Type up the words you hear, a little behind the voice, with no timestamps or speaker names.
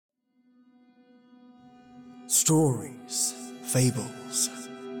Stories, fables,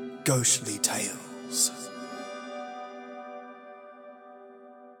 ghostly tales.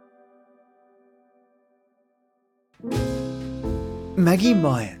 Maggie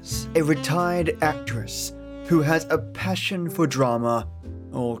Myers, a retired actress who has a passion for drama,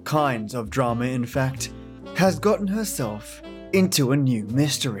 all kinds of drama in fact, has gotten herself into a new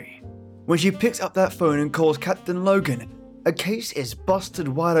mystery. When she picks up that phone and calls Captain Logan, a case is busted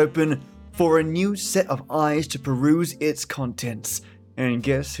wide open for a new set of eyes to peruse its contents. And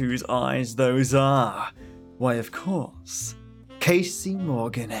guess whose eyes those are? Why, of course, Casey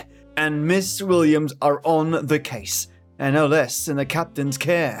Morgan and Miss Williams are on the case, and no less in the captain's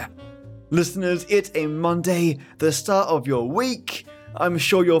care. Listeners, it's a Monday, the start of your week. I'm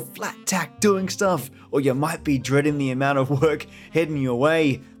sure you're flat-tack doing stuff, or you might be dreading the amount of work heading your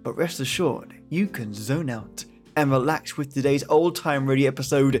way, but rest assured, you can zone out and relax with today's old-time radio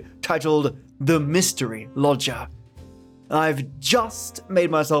episode titled The Mystery Lodger. I've just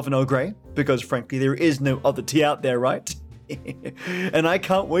made myself an Earl Grey, because frankly there is no other tea out there, right? And I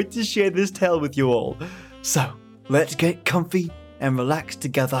can't wait to share this tale with you all. So, let's get comfy and relax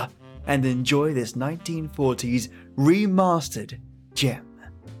together and enjoy this 1940s remastered gem.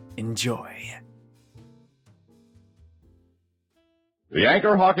 Enjoy. The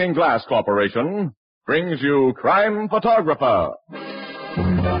Anchor Hawking Glass Corporation brings you Crime Photographer.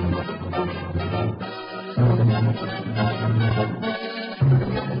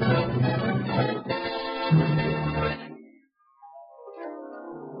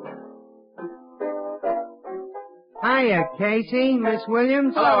 Hiya, Casey, Miss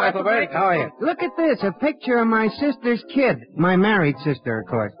Williams. Hello, Ethelbert. How are you? Look at this, a picture of my sister's kid. My married sister, of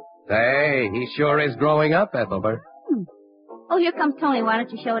course. Say, he sure is growing up, Ethelbert. Oh, here comes Tony. Why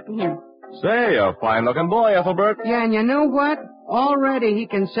don't you show it to him? Say, a fine-looking boy, Ethelbert. Yeah, and you know what? Already he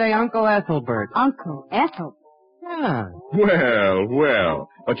can say Uncle Ethelbert. Uncle Ethel. Yeah. Well.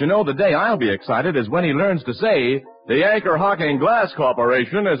 But you know, the day I'll be excited is when he learns to say, the Anchor Hawking Glass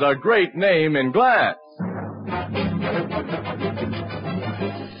Corporation is a great name in glass.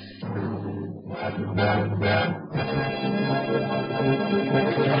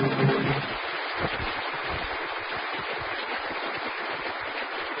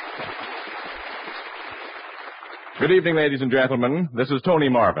 Good evening, ladies and gentlemen. This is Tony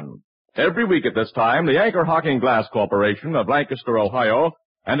Marvin. Every week at this time, the Anchor Hawking Glass Corporation of Lancaster, Ohio,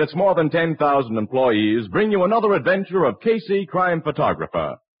 and its more than 10,000 employees bring you another adventure of Casey, crime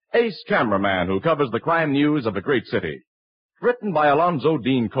photographer, ace cameraman who covers the crime news of a great city. Written by Alonzo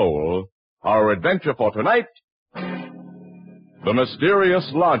Dean Cole, our adventure for tonight, The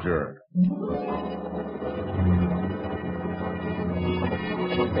Mysterious Lodger.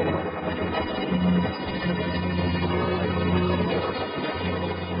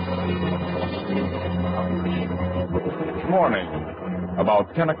 Morning,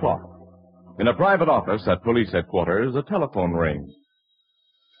 about 10 o'clock. In a private office at police headquarters, a telephone rings.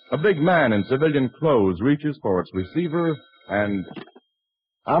 A big man in civilian clothes reaches for its receiver and...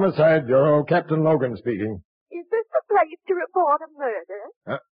 Homicide Bureau, Captain Logan speaking. Is this the place to report a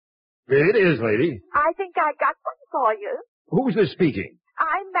murder? It is, lady. I think I got one for you. Who's this speaking?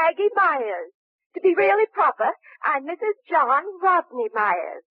 I'm Maggie Myers. To be really proper, I'm Mrs. John Rodney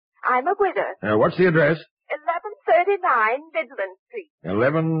Myers. I'm a widow. What's the address? 1139 Midland Street.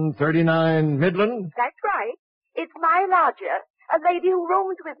 1139 Midland? That's right. It's my lodger, a lady who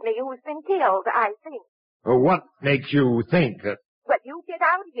rooms with me who's been killed, I think. What makes you think that... But you get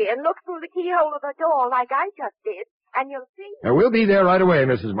out here and look through the keyhole of the door like I just did, and you'll see. We'll be there right away,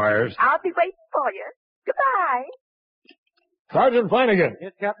 Mrs. Myers. I'll be waiting for you. Goodbye. Sergeant Flanagan.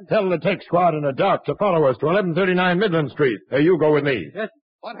 Yes, Captain. Tell the tech squad and a doc to follow us to 1139 Midland Street. You go with me. Yes.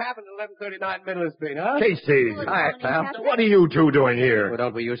 What happened at 1139 Midland Street, huh? Casey. Hi, pal. What are you two doing here? Well,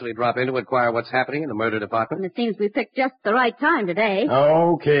 don't we usually drop in to inquire what's happening in the murder department? It seems we picked just the right time today.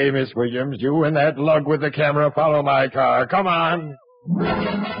 Okay, Miss Williams. You and that lug with the camera follow my car. Come on.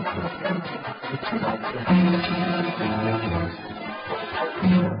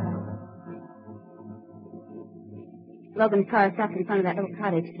 Logan's car stopped in front of that little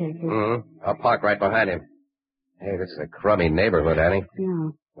cottage, Casey. I'll park right behind him. Hey, this is a crummy neighborhood, Annie.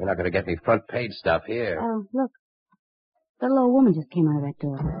 No. We're not going to get any front page stuff here. Oh, look. The little old woman just came out of that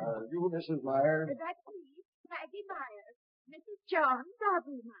door. You, Mrs. Myers? That's me, Maggie Myers. Mrs. John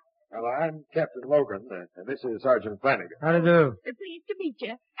Rodney Myers. Well, I'm Captain Logan. This is Sergeant Flanagan. How to do? Pleased to meet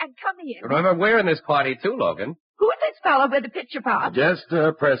you. And come in. Remember, we're in this party, too, Logan. Who's this fellow with the picture pot? Just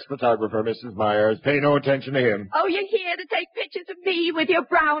a press photographer, Mrs. Myers. Pay no attention to him. Oh, you're here to take pictures of me with your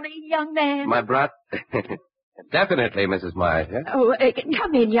brownie, young man? My brat... Definitely, Mrs. Myers. Yeah? Oh,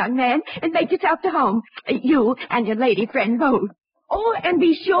 come in, young man, and make yourself to home. You and your lady friend both. Oh, and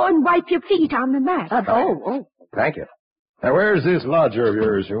be sure and wipe your feet on the mat. Thank you. Now, where's this lodger of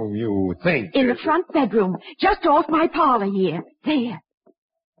yours whom you think? In the front bedroom, just off my parlor here. There.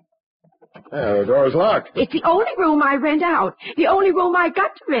 The door's locked. It's the only room I rent out. The only room I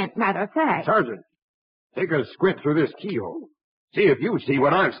got to rent, matter of fact. Sergeant, take a squint through this keyhole. See if you see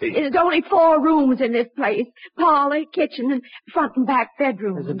what I'm seeing. There's only 4 rooms in this place. Parlor, kitchen, and front and back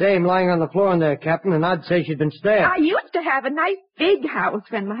bedrooms. There's a dame lying on the floor in there, Captain, and I'd say she'd been stabbed. I used to have a nice big house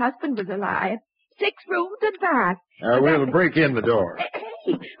when my husband was alive. 6 rooms and bath. We'll break in the door.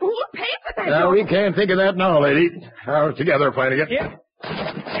 Hey, who'll pay for that? Now, we can't think of that now, lady. Now, together, Flanagan.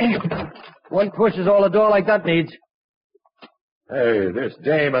 One push is all a door like that needs. Hey, this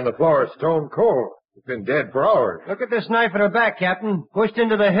dame on the floor is stone cold. She's been dead for hours. Look at this knife in her back, Captain. Pushed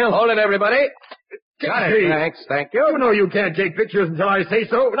into the hilt. Hold it, everybody. Got it. Thanks, thank you. You know you can't take pictures until I say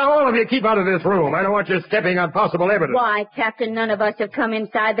so. Now, all of you keep out of this room. I don't want you stepping on possible evidence. Why, Captain, none of us have come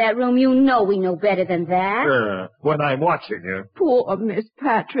inside that room. You know we know better than that. When I'm watching you. Poor Miss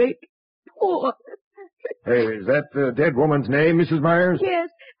Patrick. Poor. Hey, is that the dead woman's name, Mrs. Myers? Yes,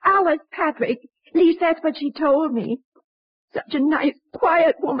 Alice Patrick. At least that's what she told me. Such a nice,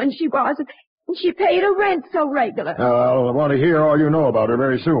 quiet woman she was, and she paid her rent so regular. I'll want to hear all you know about her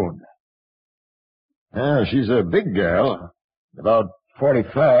very soon. She's a big gal, about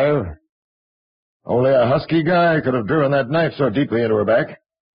 45. Only a husky guy could have driven that knife so deeply into her back.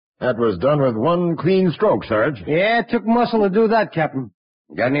 That was done with one clean stroke, Sarge. Yeah, it took muscle to do that, Captain.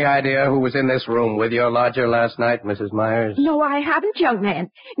 Got any idea who was in this room with your lodger last night, Mrs. Myers? No, I haven't, young man.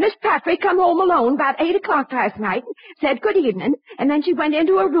 Miss Patrick come home alone about 8 o'clock last night, said good evening, and then she went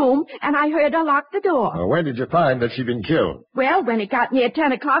into her room, and I heard her lock the door. When did you find that she'd been killed? Well, when it got near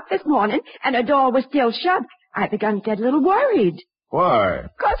 10 o'clock this morning, and her door was still shut, I begun to get a little worried. Why?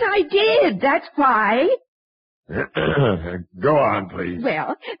 'Cause I did, that's why. Go on, please.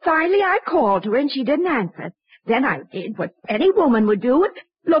 Well, finally I called her, and she didn't answer. Then I did what any woman would do,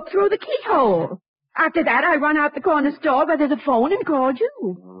 look through the keyhole. After that, I run out the corner store where there's a phone and called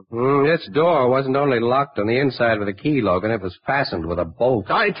you. This door wasn't only locked on the inside with a key, Logan. It was fastened with a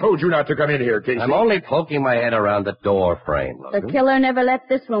bolt. I told you not to come in here, Casey. I'm only poking my head around the door frame, The Logan. killer never left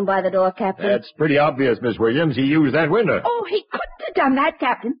this room by the door, Captain. That's pretty obvious, Miss Williams. He used that window. Oh, he couldn't have done that,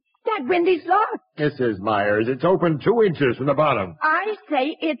 Captain. That window's locked. Mrs. Myers, it's open 2 inches from the bottom. I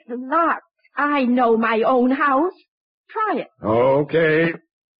say it's locked. I know my own house. Try it. Okay.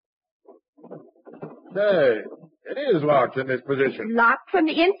 Say, it is locked in this position. Locked from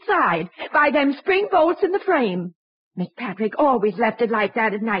the inside by them spring bolts in the frame. Miss Patrick always left it like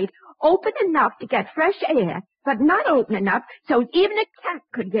that at night, open enough to get fresh air, but not open enough so even a cat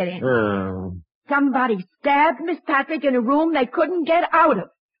could get in. Somebody stabbed Miss Patrick in a room they couldn't get out of.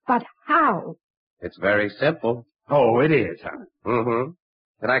 But how? It's very simple. Oh, it is, huh? Mm-hmm.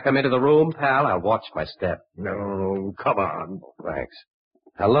 Can I come into the room, pal? I'll watch my step. No, come on. Thanks.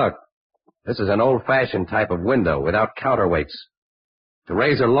 Now, look. This is an old-fashioned type of window without counterweights. To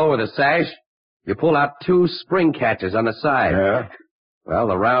raise or lower the sash, you pull out 2 spring catches on the side. Yeah? Well,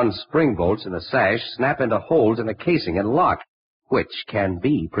 the round spring bolts in the sash snap into holes in the casing and lock, which can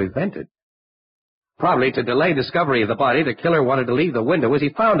be prevented. Probably to delay discovery of the body, the killer wanted to leave the window as he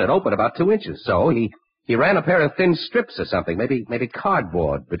found it, open about 2 inches. So he ran a pair of thin strips or something, maybe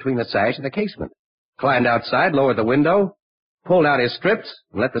cardboard, between the sash and the casement. Climbed outside, lowered the window, pulled out his strips,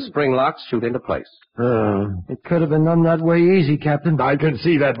 and let the spring locks shoot into place. It could have been done that way easy, Captain. I can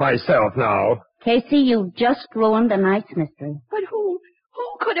see that myself now. Casey, you just ruined a night's mystery. But who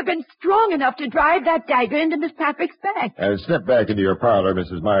could have been strong enough to drive that dagger into Miss Patrick's back? Step back into your parlor,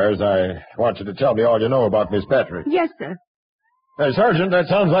 Mrs. Myers. I want you to tell me all you know about Miss Patrick. Yes, sir. Sergeant, that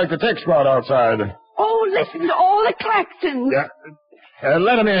sounds like the tech squad outside. Oh, listen to all the claxons. Yeah.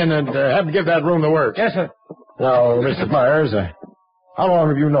 Let him in and have him give that room the work. Yes, sir. Now, Mrs. Myers, how long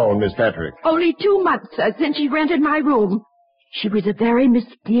have you known Miss Patrick? Only 2 months, sir, since she rented my room. She was a very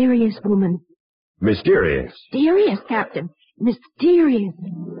mysterious woman. Mysterious. Mysterious, Captain. Mysterious.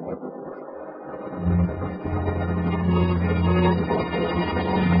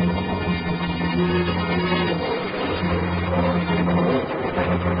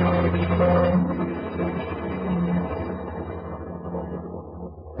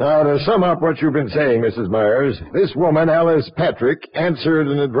 Now, to sum up what you've been saying, Mrs. Myers, this woman, Alice Patrick, answered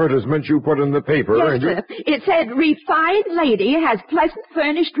an advertisement you put in the paper. Yes, and sir. It said, refined lady has pleasant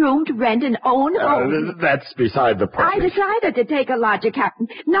furnished room to rent and own home. That's beside the point. I decided to take a lodger, Captain,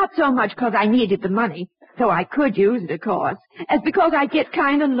 not so much because I needed the money, though I could use it, of course, as because I get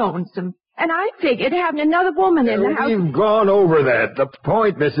kind of lonesome. And I figured having another woman in the house... We've gone over that. The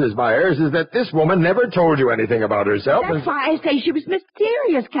point, Mrs. Myers, is that this woman never told you anything about herself. That's why I say she was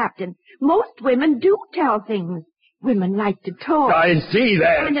mysterious, Captain. Most women do tell things. Women like to talk. I see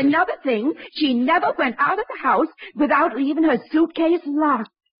that. And another thing, she never went out of the house without leaving her suitcase locked.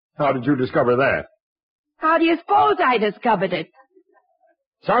 How did you discover that? How do you suppose I discovered it?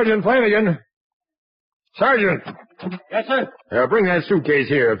 Sergeant Flanagan. Sergeant. Yes, sir. Bring that suitcase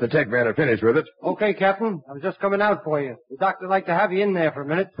here if the tech men are finished with it. Okay, Captain. I was just coming out for you. The doctor'd like to have you in there for a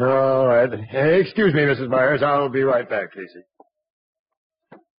minute. All right. Excuse me, Mrs. Myers. I'll be right back, Casey.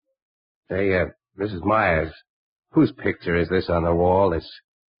 Say, Mrs. Myers, whose picture is this on the wall?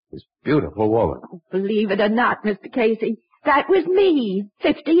 This beautiful woman. Believe it or not, Mr. Casey, that was me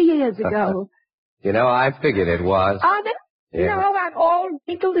 50 years ago. You know, I figured it was. Are there? Yeah. No, I'm all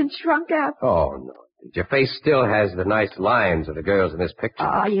wrinkled and shrunk up. Oh, no. Your face still has the nice lines of the girls in this picture.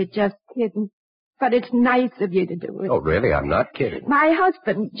 Oh, you're just kidding. But it's nice of you to do it. Oh, really? I'm not kidding. My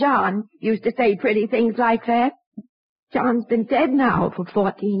husband, John, used to say pretty things like that. John's been dead now for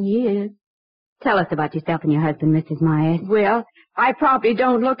 14 years. Tell us about yourself and your husband, Mrs. Myers. Well, I probably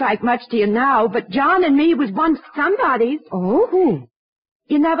don't look like much to you now, but John and me was once somebody's. Oh, who?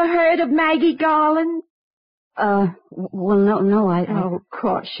 You never heard of Maggie Garland? Well, no, Oh, of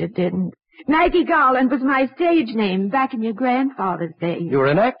course you didn't. Maggie Garland was my stage name back in your grandfather's days. You were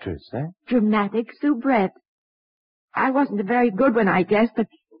an actress, eh? Dramatic soubrette. I wasn't a very good one, I guess, but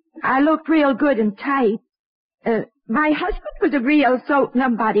I looked real good and tight. My husband was a real soap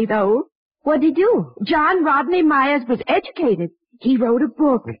nobody, though. What'd he do? John Rodney Myers was educated. He wrote a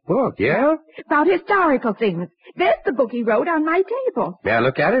book. A book, yeah? About historical things. There's the book he wrote on my table. May I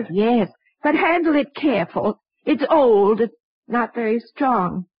look at it? Yes, but handle it careful. It's old, not very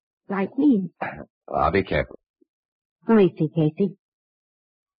strong, like me. I'll be careful. Let me see, Casey.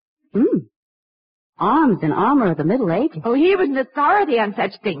 Arms and armor of the Middle Ages. Oh, he was an authority on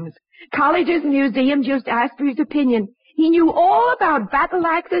such things. Colleges and museums used to ask for his opinion. He knew all about battle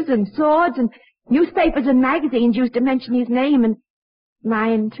axes and swords, and newspapers and magazines used to mention his name, and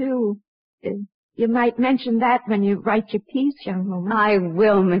mine, too. You might mention that when you write your piece, young woman. I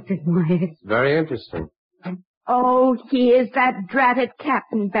will, Mrs. Myers. Very interesting. Oh, here's that dratted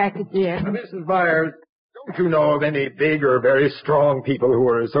captain back again. Mrs. Myers, don't you know of any big or very strong people who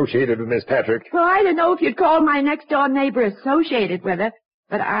are associated with Miss Patrick? Well, I don't know if you'd call my next-door neighbor associated with her,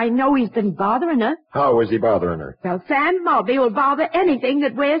 but I know he's been bothering her. How is he bothering her? Well, Sam Mulvey will bother anything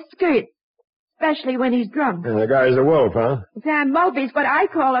that wears skirts, especially when he's drunk. The guy's a wolf, huh? Sam Mulvey's what I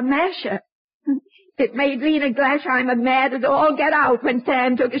call a masher. It made Lena Glasheimer mad as all get out when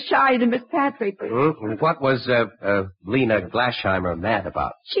Sam took a shine to Miss Patrick. What was Lena Glasheimer mad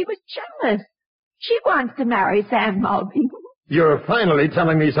about? She was jealous. She wants to marry Sam Mulvey. You're finally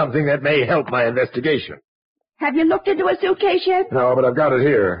telling me something that may help my investigation. Have you looked into a suitcase yet? No, but I've got it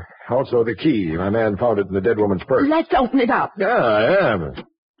here. Also the key. My man found it in the dead woman's purse. Let's open it up. Yeah, I am.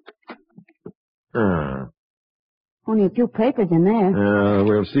 Only a few papers in there.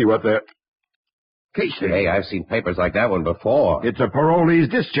 We'll see what that... Casey. Hey, I've seen papers like that one before. It's a parolee's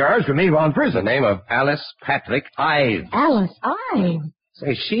discharge from Avon The Prison. name of Alice Patrick Ives. Alice Ives.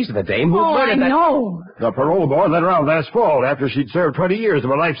 Say, she's the dame who Oh, I murdered that... know. The parole board let her out last fall after she'd served 20 years of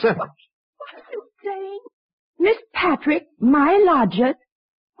a life sentence. What are you saying? Miss Patrick, my lodger,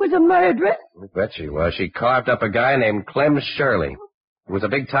 was a murderess? I bet she was. She carved up a guy named Clem Shirley. He was a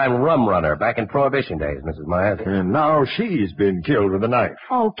big-time rum runner back in Prohibition days, Mrs. Myers. And now she's been killed with a knife.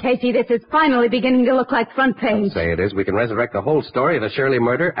 Oh, Casey, this is finally beginning to look like front page. Say it is. We can resurrect the whole story of the Shirley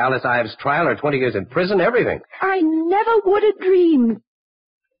murder, Alice Ives' trial, her 20 years in prison, everything. I never would have dreamed.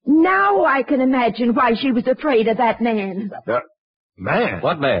 Now I can imagine why she was afraid of that man. Man.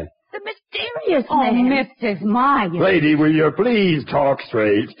 What man? The mysterious Oh, man. Mrs. Myers. Lady, will you please talk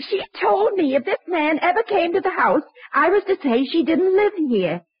straight? She told me if this man ever came to the house, I was to say she didn't live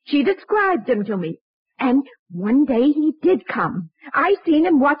here. She described him to me. And one day he did come. I seen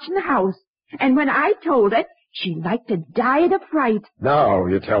him watching the house. And when I told her, she like to die of fright. Now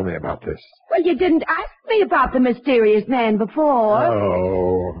you tell me about this. Well, you didn't ask me about the mysterious man before.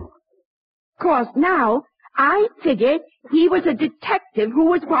 Oh. Of course, now, I figured he was a detective who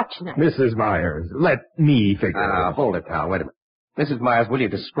was watching us. Mrs. Myers, let me figure. Hold it, pal. Wait a minute. Mrs. Myers, will you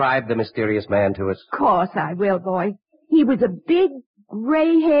describe the mysterious man to us? Of course I will, boy. He was a big,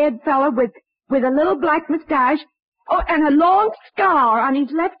 gray-haired fellow with a little black mustache. Oh, and a long scar on his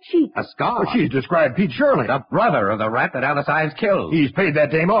left cheek. A scar? She's described Pete Shirley. The brother of the rat that Alice Ives killed. He's paid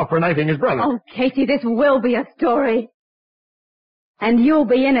that dame off for knifing his brother. Oh, Casey, this will be a story. And you'll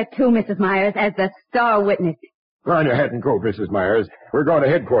be in it, too, Mrs. Myers, as the star witness. Go on ahead and go, Mrs. Myers. We're going to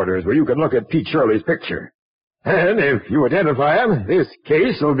headquarters where you can look at Pete Shirley's picture. And if you identify him, this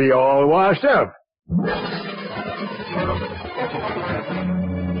case will be all washed up.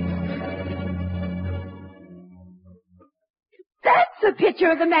 That's a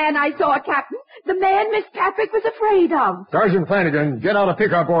picture of the man I saw, Captain. The man Miss Patrick was afraid of. Sergeant Flanagan, get out a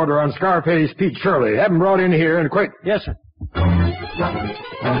pickup order on Scarface Pete Shirley. Have him brought in here and quick. Yes, sir.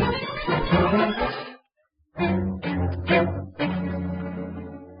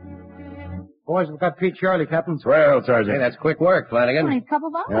 Boys, we've got Pete Shirley, Captain. Swell, Sergeant. Hey, that's quick work, Flanagan. Nice cup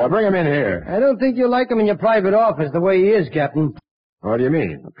of Now, bring him in here. I don't think you'll like him in your private office the way he is, Captain. What do you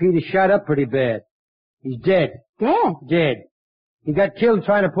mean? Pete is shot up pretty bad. He's dead. Dead? Dead. He got killed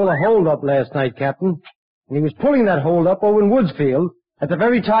trying to pull a hold-up last night, Captain. And he was pulling that hold-up over in Woodsfield at the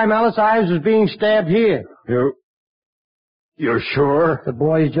very time Alice Ives was being stabbed here. You're sure? The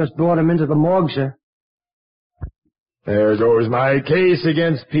boys just brought him into the morgue, sir. There goes my case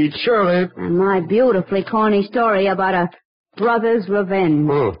against Pete Shirley. And my beautifully corny story about a brother's revenge.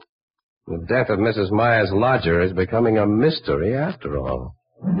 The death of Mrs. Myers' lodger is becoming a mystery after all.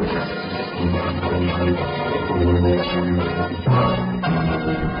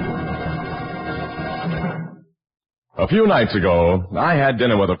 A few nights ago, I had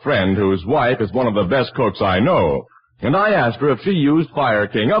dinner with a friend whose wife is one of the best cooks I know, and I asked her if she used Fire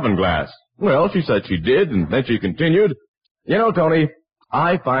King oven glass. Well, she said she did, and then she continued, "You know, Tony,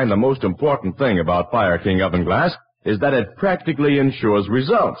 I find the most important thing about Fire King oven glass is that it practically ensures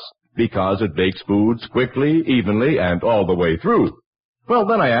results, because it bakes foods quickly, evenly, and all the way through." Well,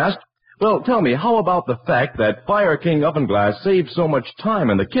 then I asked, "Well, tell me, how about the fact that Fire King oven glass saves so much time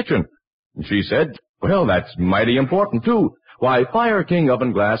in the kitchen?" And she said, "Well, that's mighty important, too. Why, Fire King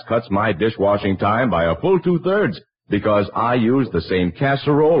oven glass cuts my dishwashing time by a full 2/3, because I use the same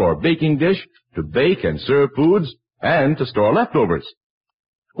casserole or baking dish to bake and serve foods and to store leftovers."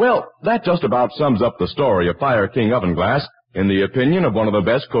 Well, that just about sums up the story of Fire King oven glass in the opinion of one of the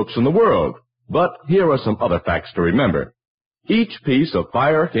best cooks in the world. But here are some other facts to remember. Each piece of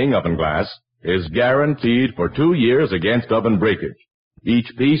Fire King oven glass is guaranteed for 2 years against oven breakage.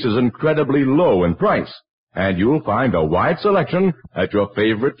 Each piece is incredibly low in price, and you'll find a wide selection at your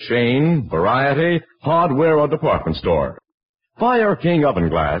favorite chain, variety, hardware, or department store. Fire King oven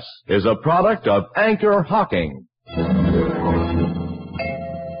glass is a product of Anchor Hocking,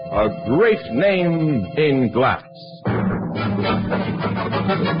 a great name in glass.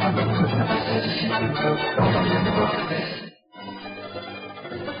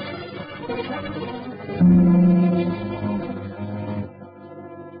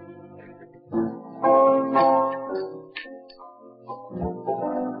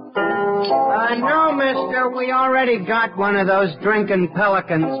 No, mister, we already got one of those drinking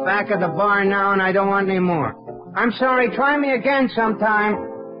pelicans back at the bar now, and I don't want any more. I'm sorry, try me again sometime.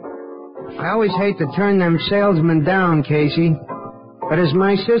 I always hate to turn them salesmen down, Casey. But as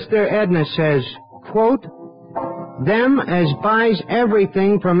my sister Edna says, quote, "Them as buys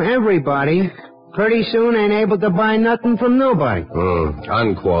everything from everybody pretty soon ain't able to buy nothing from nobody."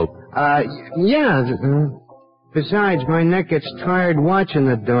 Unquote. Yeah. Besides, my neck gets tired watching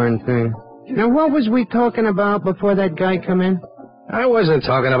the darn thing. Now, what was we talking about before that guy come in? I wasn't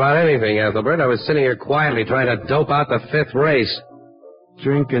talking about anything, Ethelbert. I was sitting here quietly trying to dope out the 5th race.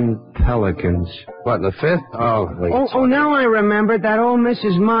 Drinking pelicans. What, the 5th? Oh, now I remembered that old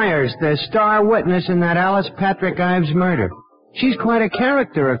Mrs. Myers, the star witness in that Alice Patrick Ives murder. She's quite a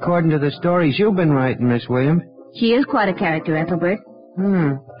character, according to the stories you've been writing, Miss Williams. She is quite a character, Ethelbert.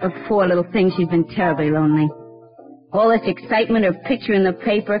 But poor little thing, she's been terribly lonely. All this excitement, her picture in the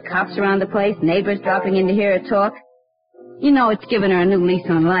paper, cops around the place, neighbors dropping in to hear her talk. You know it's given her a new lease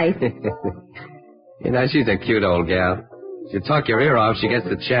on life. You know, she's a cute old gal. You talk your ear off, she gets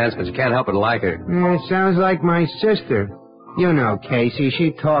the chance, but you can't help but like her. Sounds like my sister. You know, Casey,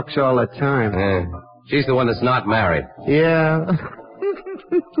 she talks all the time. She's the one that's not married. Yeah.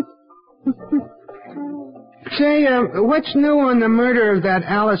 Say, what's new on the murder of that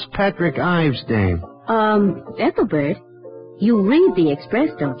Alice Patrick Ives dame? Ethelbert, you read the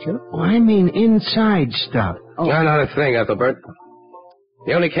Express, don't you? Oh, I mean inside stuff. Oh. No, not a thing, Ethelbert.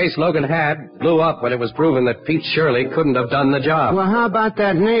 The only case Logan had blew up when it was proven that Pete Shirley couldn't have done the job. Well, how about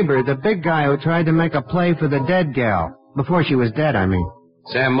that neighbor, the big guy who tried to make a play for the dead gal? Before she was dead, I mean.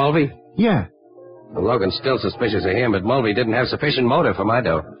 Sam Mulvey? Yeah. Well, Logan's still suspicious of him, but Mulvey didn't have sufficient motive for my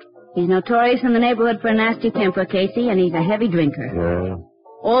dough. He's notorious in the neighborhood for a nasty temper, Casey, and he's a heavy drinker. Yeah.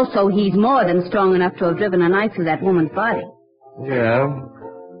 Also, he's more than strong enough to have driven a knife through that woman's body. Yeah.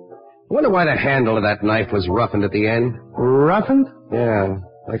 Wonder why the handle of that knife was roughened at the end. Roughened? Yeah.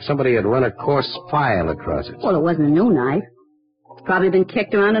 Like somebody had run a coarse file across it. Well, it wasn't a new knife. It's probably been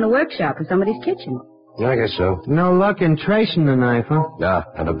kicked around in a workshop or somebody's kitchen. Yeah, I guess so. No luck in tracing the knife, huh? Nah,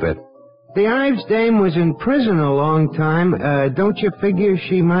 not a bit. The Ives dame was in prison a long time. Don't you figure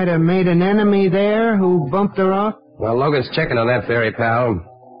she might have made an enemy there who bumped her off? Well, Logan's checking on that theory, pal.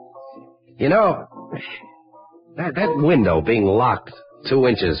 You know, that window being locked 2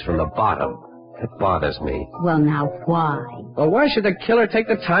 inches from the bottom, it bothers me. Well, now, why? Well, why should the killer take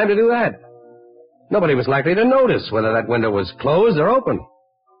the time to do that? Nobody was likely to notice whether that window was closed or open.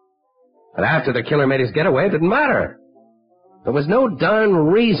 And after the killer made his getaway, it didn't matter. There was no darn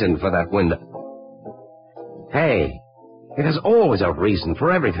reason for that window. Hey, there's always a reason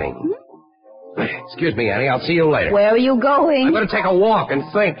for everything. Excuse me, Annie, I'll see you later. Where are you going? I'm going to take a walk and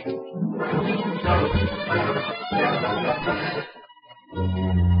think.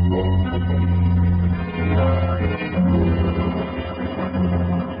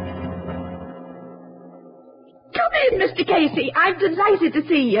 Come in, Mr. Casey. I'm delighted to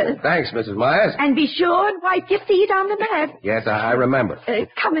see you. Thanks, Mrs. Myers. And be sure and wipe your feet on the mat. Yes, I remember.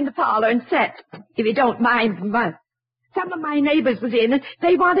 Come in the parlor and sit, if you don't mind much. Some of my neighbors was in, and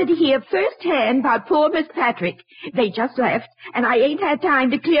they wanted to hear firsthand about poor Miss Patrick. They just left, and I ain't had time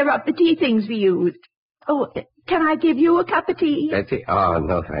to clear up the tea things we used. Oh, can I give you a cup of tea? Tea? Oh,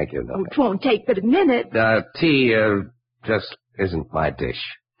 no, thank you. No. Oh, it won't take but a minute. Tea just isn't my dish.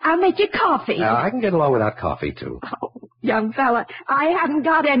 I'll make you coffee. I can get along without coffee, too. Oh, young fella, I haven't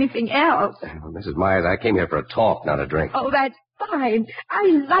got anything else. Well, Mrs. Myers, I came here for a talk, not a drink. Oh, that's fine.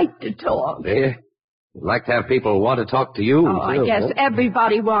 I like to talk. Do you? You'd like to have people want to talk to you, Oh, too, I guess huh?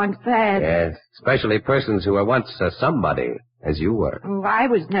 everybody wants that. Yes, especially persons who were once somebody, as you were. Oh, I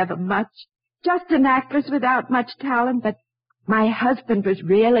was never much. Just an actress without much talent, but my husband was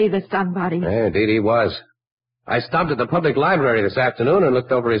really the somebody. Yeah, indeed he was. I stopped at the public library this afternoon and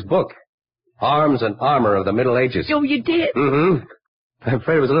looked over his book, Arms and Armor of the Middle Ages. Oh, you did? Mm-hmm. I'm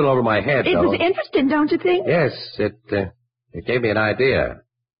afraid it was a little over my head, It though. was interesting, don't you think? Yes, it gave me an idea.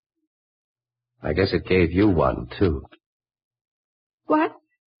 I guess it gave you one, too. What?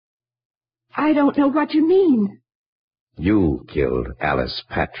 I don't know what you mean. You killed Alice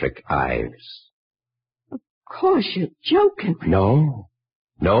Patrick Ives. Of course, you're joking. No,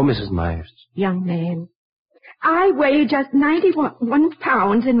 Mrs. Myers. Young man, I weigh just 91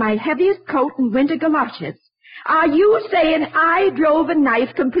 pounds in my heaviest coat and winter galoshes. Are you saying I drove a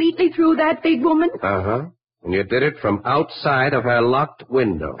knife completely through that big woman? Uh-huh. And you did it from outside of her locked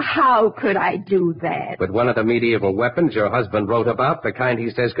window. How could I do that? With one of the medieval weapons your husband wrote about, the kind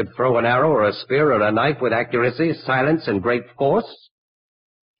he says could throw an arrow or a spear or a knife with accuracy, silence, and great force?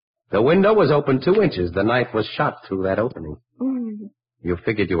 The window was open 2 inches. The knife was shot through that opening. You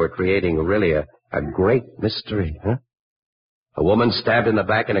figured you were creating really a great mystery, huh? A woman stabbed in the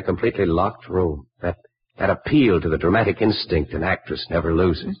back in a completely locked room. That appeal to the dramatic instinct an actress never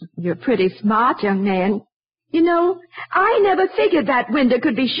loses. You're pretty smart, young man. You know, I never figured that window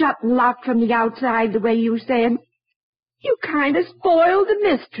could be shut and locked from the outside the way you said. You kind of spoiled the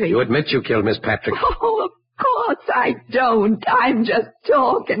mystery. You admit you killed Miss Patrick. Oh, of course I don't. I'm just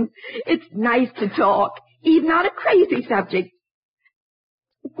talking. It's nice to talk, even on a crazy subject.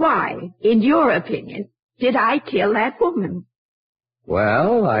 Why, in your opinion, did I kill that woman?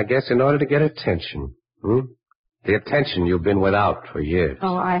 Well, I guess in order to get attention. The attention you've been without for years.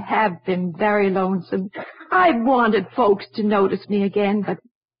 Oh, I have been very lonesome. I've wanted folks to notice me again, but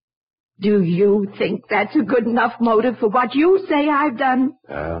do you think that's a good enough motive for what you say I've done?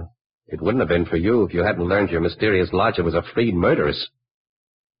 It wouldn't have been for you if you hadn't learned your mysterious lodger was a freed murderess.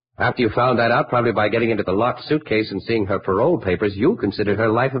 After you found that out, probably by getting into the locked suitcase and seeing her parole papers, you considered her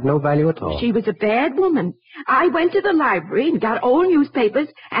life of no value at all. She was a bad woman. I went to the library and got old newspapers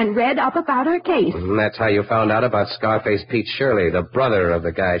and read up about her case. And that's how you found out about Scarface Pete Shirley, the brother of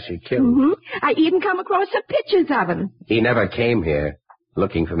the guy she killed. I even come across some pictures of him. He never came here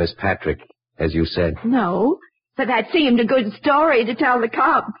looking for Miss Patrick, as you said. No, but that seemed a good story to tell the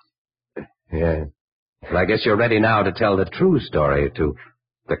cops. Yeah. Well, I guess you're ready now to tell the true story to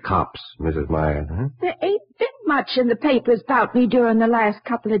the cops, Mrs. Myers, huh? There ain't been much in the papers about me during the last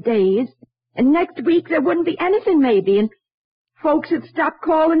couple of days. And next week there wouldn't be anything maybe, and folks would stop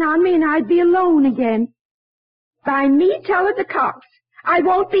calling on me and I'd be alone again. By me telling the cops, I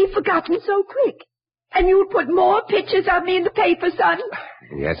won't be forgotten so quick. And you'll put more pictures of me in the paper, son?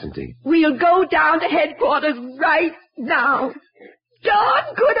 Yes, indeed. We'll go down to headquarters right now. Darn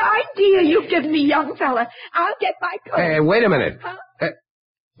good idea you've given me, young fella. I'll get my coat. Hey, wait a minute. Huh?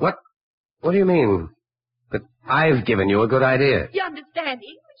 What do you mean? That I've given you a good idea? You understand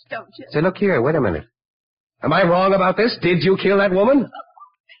English, don't you? Say, look here, wait a minute. Am I wrong about this? Did you kill that woman?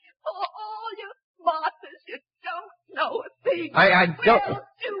 know a thing. I don't... Well,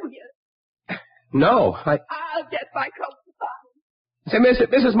 do you? No, I'll get my coat and Say,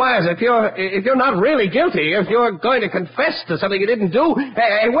 Mrs. Myers, if you're not really guilty, if you're going to confess to something you didn't do...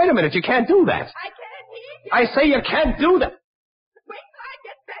 Hey, wait a minute, you can't do that. I can't hear you. I say you can't do that. Wait till I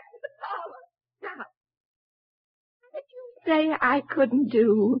get back to the parlor. Now, what did you say I couldn't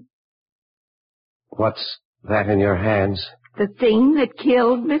do? What's that in your hands? The thing that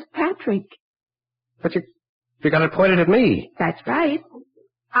killed Miss Patrick. But you got it pointed at me. That's right.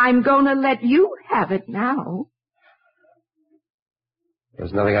 I'm going to let you have it now.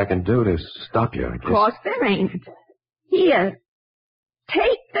 There's nothing I can do to stop you, I guess. Of course there ain't. Here,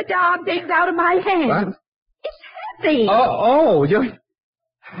 take the dog days out of my hand. What? It's heavy. Oh,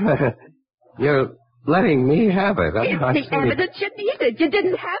 you're letting me have it. It's the evidence you needed. You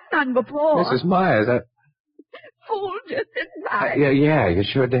didn't have none before. Mrs. Myers, Fooled you, didn't I? yeah, you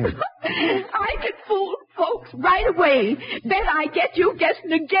sure did. I can fool folks right away. Then I get you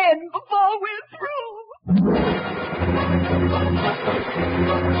guessing again before we're through.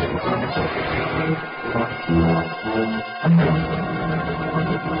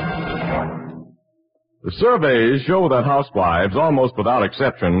 The surveys show that housewives, almost without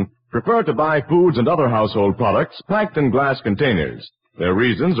exception, prefer to buy foods and other household products packed in glass containers. Their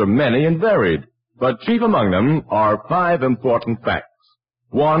reasons are many and varied, but chief among them are 5 important facts.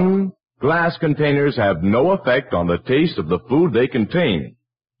 1, glass containers have no effect on the taste of the food they contain.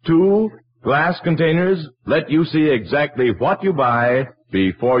 2, glass containers let you see exactly what you buy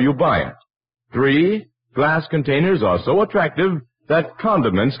before you buy it. 3, glass containers are so attractive that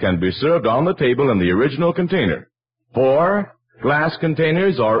condiments can be served on the table in the original container. 4, glass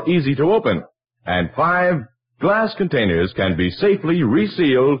containers are easy to open. And 5, glass containers can be safely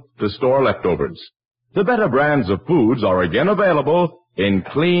resealed to store leftovers. The better brands of foods are again available in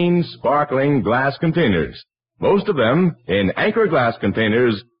clean, sparkling glass containers. Most of them in Anchor glass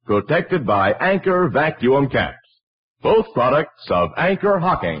containers protected by Anchor vacuum caps. Both products of Anchor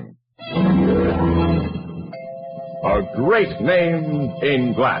Hocking. A great name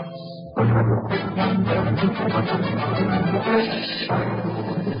in glass.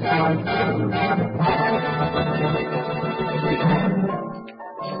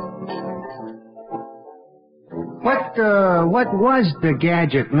 What was the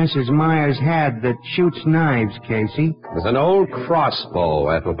gadget Mrs. Myers had that shoots knives, Casey? It was an old crossbow,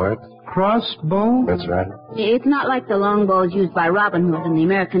 Ethelbert. Crossbow? That's right. It's not like the longbows used by Robin Hood and the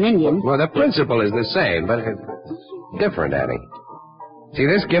American Indian. Well, the principle is the same, but it's different, Annie. See,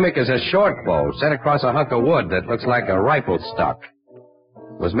 this gimmick is a short bow set across a hunk of wood that looks like a rifle stock.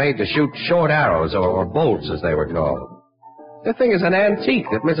 It was made to shoot short arrows, or bolts, as they were called. The thing is an antique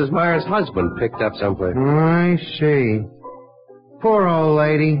that Mrs. Myers' husband picked up someplace. I see. Poor old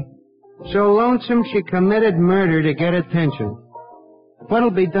lady. So lonesome she committed murder to get attention.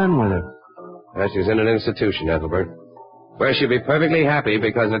 What'll be done with her? Well, she's in an institution, Ethelbert, where she'll be perfectly happy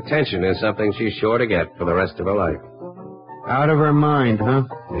because attention is something she's sure to get for the rest of her life. Out of her mind, huh?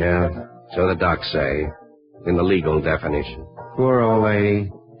 Yeah, so the docs say, in the legal definition. Poor old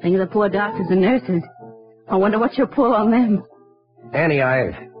lady. Think of the poor doctors and nurses. I wonder what you'll pull on them. Annie,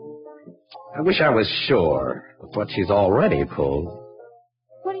 I wish I was sure of what she's already pulled.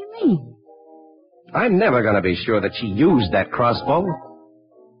 What do you mean? I'm never going to be sure that she used that crossbow.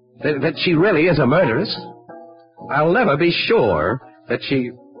 That she really is a murderess. I'll never be sure that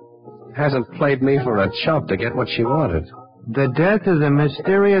she hasn't played me for a chump to get what she wanted. The death of the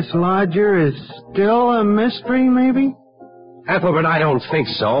mysterious lodger is still a mystery, maybe? Ethelbert, I don't think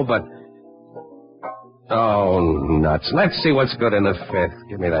so, but... Oh, nuts. Let's see what's good in the 5th.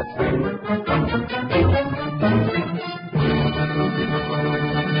 Give me that thing.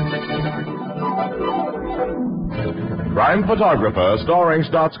 Crime Photographer, starring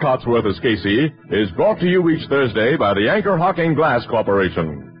Stotts Cotsworth as Casey, is brought to you each Thursday by the Anchor Hocking Glass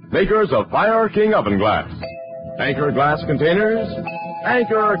Corporation, makers of Fire King Oven Glass. Anchor glass containers,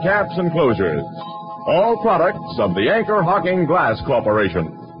 Anchor caps and closures. All products of the Anchor Hocking Glass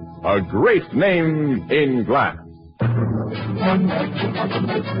Corporation. A great name in glass.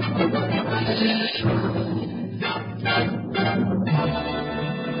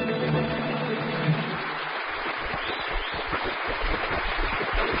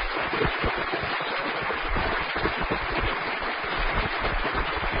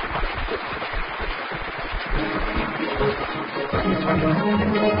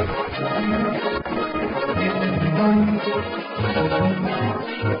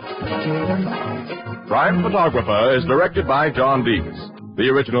 Crime Photographer is directed by John Deeks. The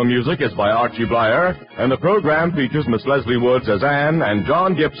original music is by Archie Blyer, and the program features Miss Leslie Woods as Anne and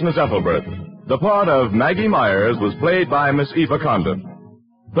John Gibson as Ethelbert. The part of Maggie Myers was played by Miss Eva Condon.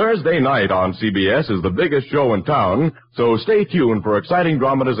 Thursday night on CBS is the biggest show in town, so stay tuned for exciting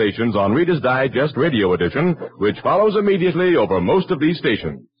dramatizations on Reader's Digest Radio Edition, which follows immediately over most of these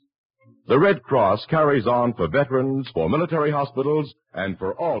stations. The Red Cross carries on for veterans, for military hospitals, and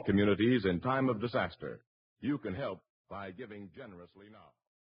for all communities in time of disaster. You can help by giving generously now.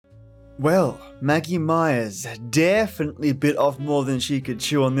 Well, Maggie Myers definitely bit off more than she could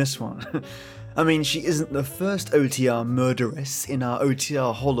chew on this one. I mean, she isn't the first OTR murderess in our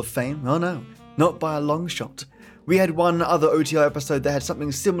OTR Hall of Fame. Oh no, not by a long shot. We had one other OTR episode that had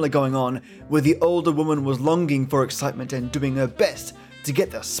something similar going on, where the older woman was longing for excitement and doing her best to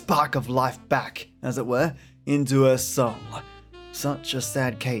get the spark of life back, as it were, into her soul. Such a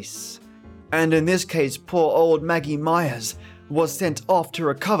sad case. And in this case, poor old Maggie Myers was sent off to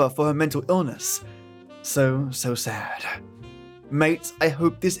recover for her mental illness. So sad. Mates, I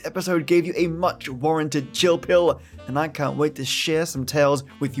hope this episode gave you a much warranted chill pill, and I can't wait to share some tales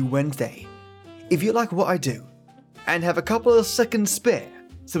with you Wednesday. If you like what I do, and have a couple of seconds spare,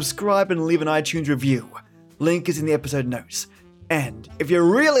 subscribe and leave an iTunes review. Link is in the episode notes. And if you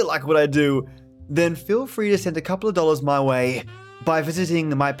really like what I do, then feel free to send a couple of dollars my way by visiting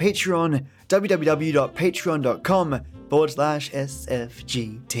my Patreon,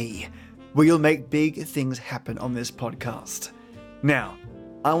 www.patreon.com/SFGT, where you'll make big things happen on this podcast. Now,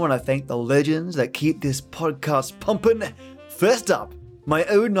 I want to thank the legends that keep this podcast pumping. First up, my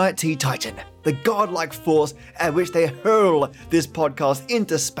own night tea titan, the godlike force at which they hurl this podcast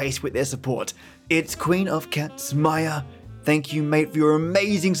into space with their support. It's Queen of Cats, Maya. Thank you, mate, for your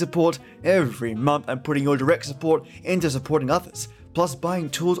amazing support. Every month I'm putting your direct support into supporting others, plus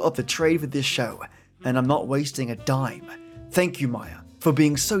buying tools of the trade for this show, and I'm not wasting a dime. Thank you, Maya, for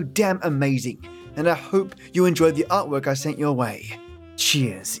being so damn amazing, and I hope you enjoyed the artwork I sent your way.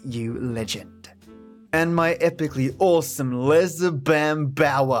 Cheers, you legend. And my epically awesome Leza Bam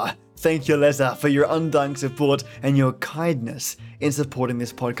Bauer. Thank you, Leza, for your undying support and your kindness in supporting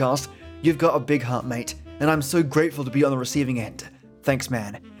this podcast. You've got a big heart, mate, and I'm so grateful to be on the receiving end. Thanks,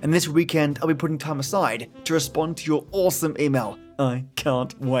 man. And this weekend, I'll be putting time aside to respond to your awesome email. I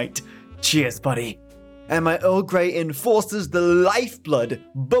can't wait. Cheers, buddy. And my Earl Grey enforces the lifeblood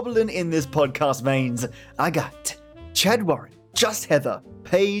bubbling in this podcast veins. I got Chad Warren, Just Heather,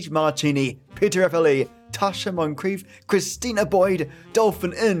 Paige Martini, Peter F.L.E., Tasha Moncrief, Christina Boyd,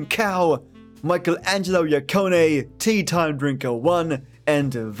 Dolphin Inn Cow, Michelangelo Iacone, Tea Time Drinker 1, and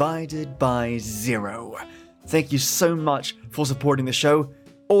Divided by Zero. Thank you so much for supporting the show.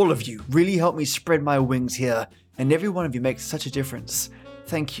 All of you really help me spread my wings here, and every one of you makes such a difference.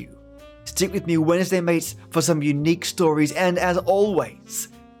 Thank you. Stick with me Wednesday, mates, for some unique stories, and as always,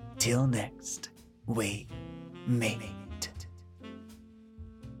 till next we meet.